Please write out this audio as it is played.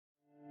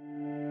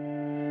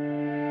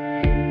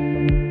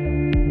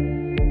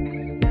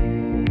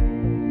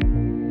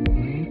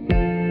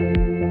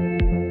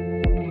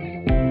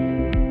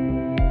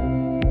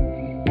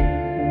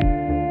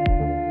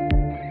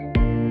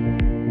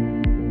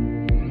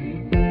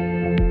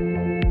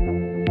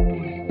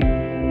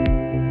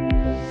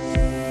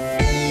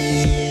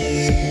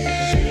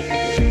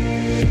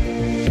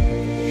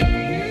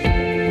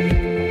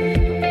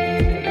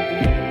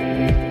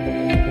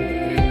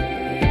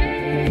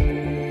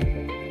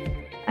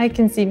I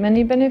can see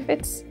many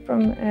benefits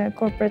from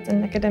corporate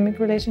and academic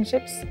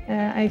relationships.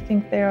 I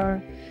think there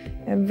are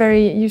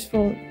very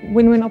useful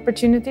win-win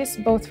opportunities,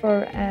 both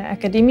for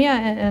academia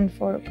and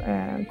for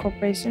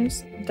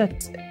corporations, that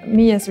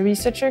me as a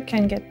researcher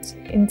can get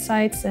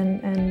insights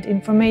and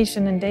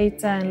information and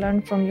data and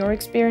learn from your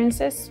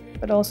experiences,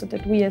 but also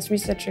that we as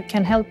researchers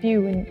can help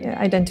you in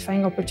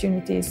identifying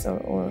opportunities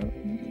or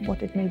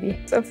what it may be.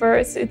 So for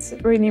us, it's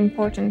really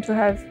important to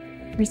have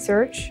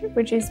research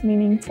which is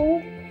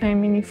meaningful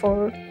and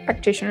meaningful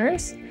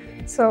practitioners.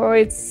 So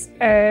it's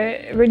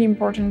really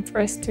important for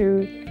us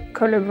to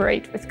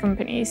collaborate with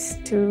companies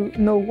to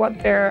know what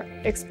their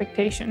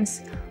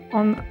expectations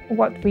on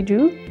what we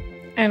do,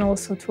 and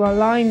also to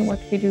align what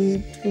we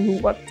do to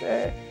what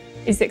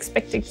is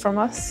expected from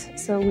us,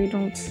 so we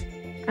don't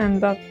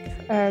end up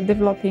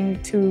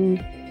developing too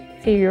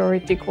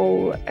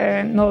theoretical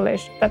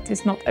knowledge that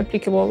is not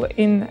applicable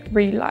in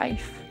real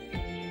life.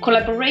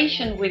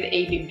 Collaboration with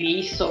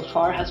ABB so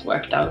far has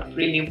worked out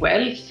really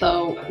well,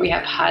 so we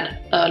have had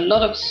a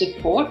lot of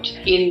support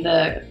in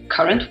the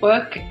current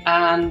work,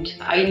 and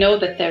I know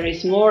that there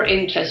is more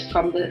interest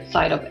from the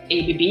side of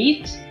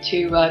ABB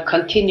to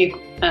continue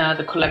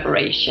the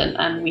collaboration,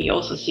 and we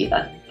also see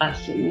that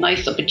as a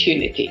nice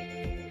opportunity.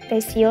 I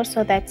see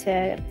also that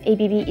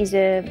ABB is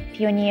a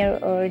pioneer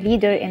or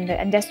leader in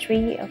the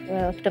industry of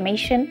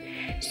automation.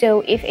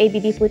 So if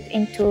ABB put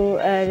into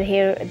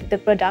here the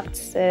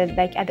products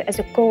like as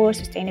a core,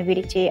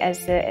 sustainability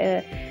as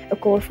a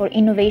core for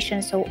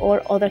innovation, so all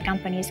other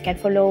companies can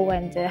follow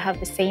and have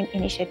the same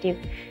initiative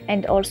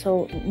and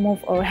also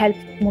move or help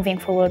moving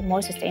forward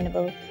more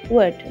sustainable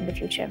world in the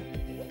future.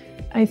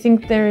 I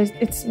think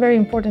it's very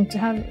important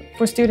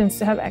for students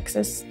to have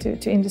access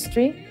to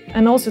industry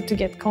and also to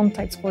get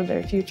contacts for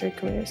their future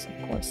careers,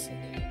 of course.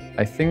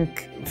 I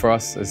think for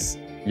us as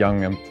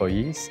young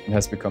employees, it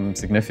has become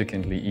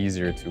significantly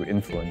easier to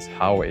influence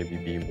how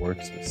ABB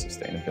works with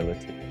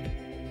sustainability.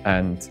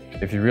 And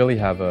if you really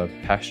have a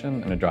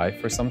passion and a drive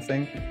for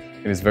something,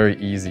 it is very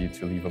easy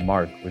to leave a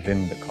mark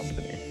within the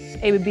company.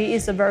 ABB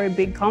is a very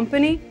big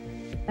company,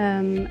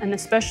 and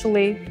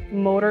especially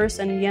motors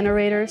and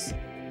generators.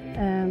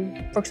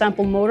 For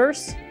example,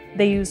 motors,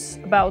 they use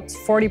about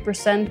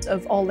 40%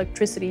 of all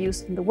electricity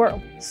used in the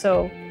world.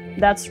 So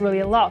that's really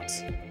a lot.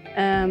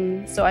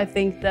 So I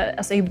think that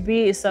as ABB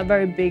is a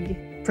very big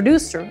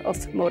producer of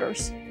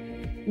motors,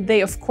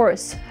 they of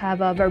course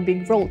have a very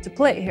big role to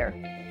play here.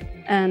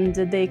 And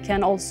they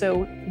can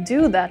also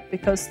do that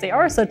because they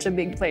are such a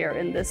big player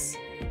in this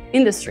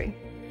industry.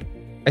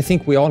 I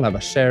think we all have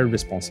a shared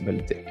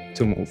responsibility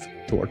to move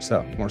towards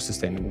a more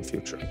sustainable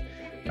future.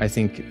 I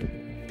think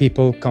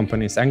people,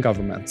 companies and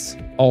governments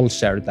all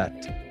share that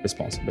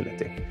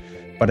responsibility.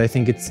 But I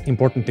think it's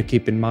important to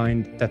keep in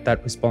mind that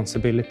that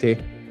responsibility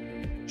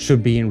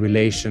should be in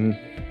relation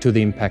to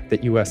the impact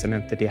that you as an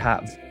entity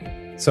have.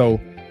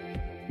 So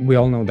we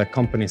all know that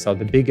companies are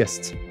the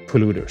biggest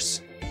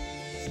polluters.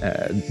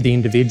 The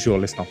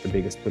individual is not the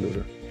biggest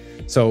polluter.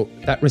 So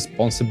that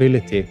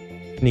responsibility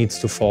needs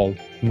to fall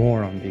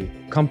more on the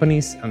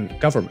companies and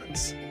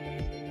governments.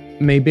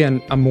 Maybe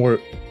a more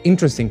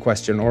interesting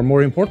question or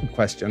more important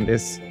question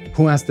is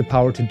who has the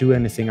power to do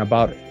anything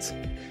about it?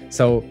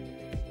 So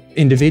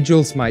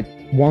individuals might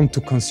want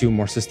to consume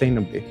more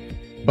sustainably,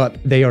 but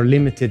they are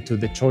limited to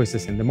the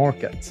choices in the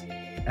market.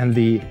 And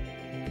the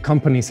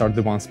companies are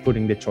the ones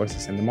putting the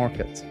choices in the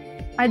market.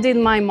 I did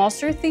my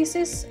master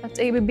thesis at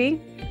ABB,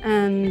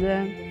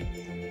 and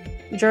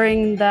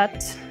during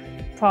that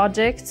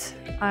project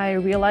I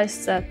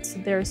realized that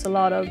there's a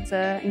lot of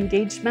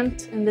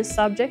engagement in this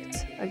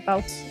subject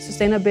about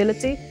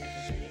sustainability,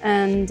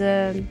 and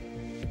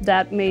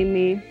that made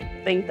me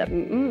think that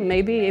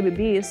maybe ABB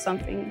is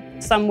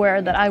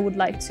somewhere that I would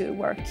like to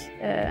work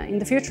in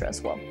the future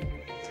as well.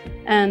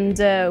 And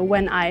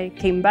when I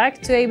came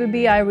back to ABB,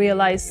 I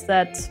realized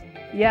that,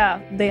 yeah,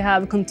 they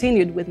have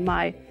continued with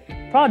my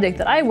project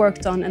that I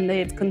worked on, and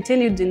they've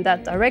continued in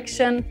that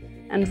direction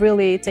and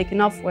really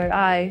taken off where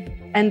I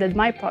ended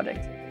my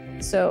project.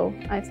 So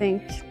I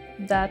think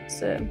that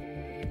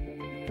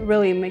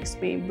really makes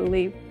me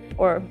believe,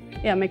 or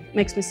yeah,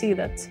 makes me see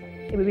that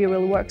ABB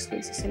really works with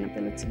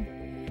sustainability.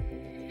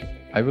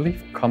 I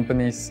believe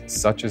companies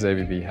such as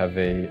ABB have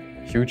a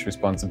huge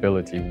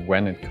responsibility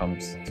when it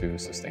comes to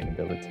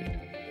sustainability.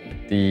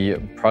 The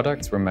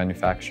products we're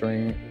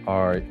manufacturing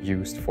are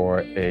used for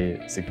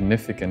a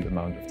significant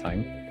amount of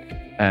time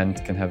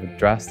and can have a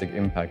drastic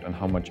impact on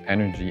how much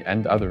energy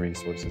and other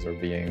resources are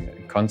being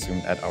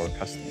consumed at our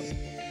customers.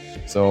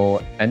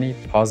 So any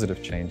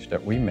positive change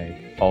that we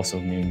make also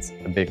means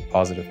a big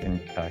positive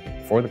impact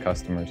for the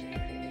customers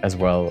as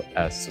well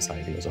as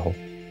society as a whole.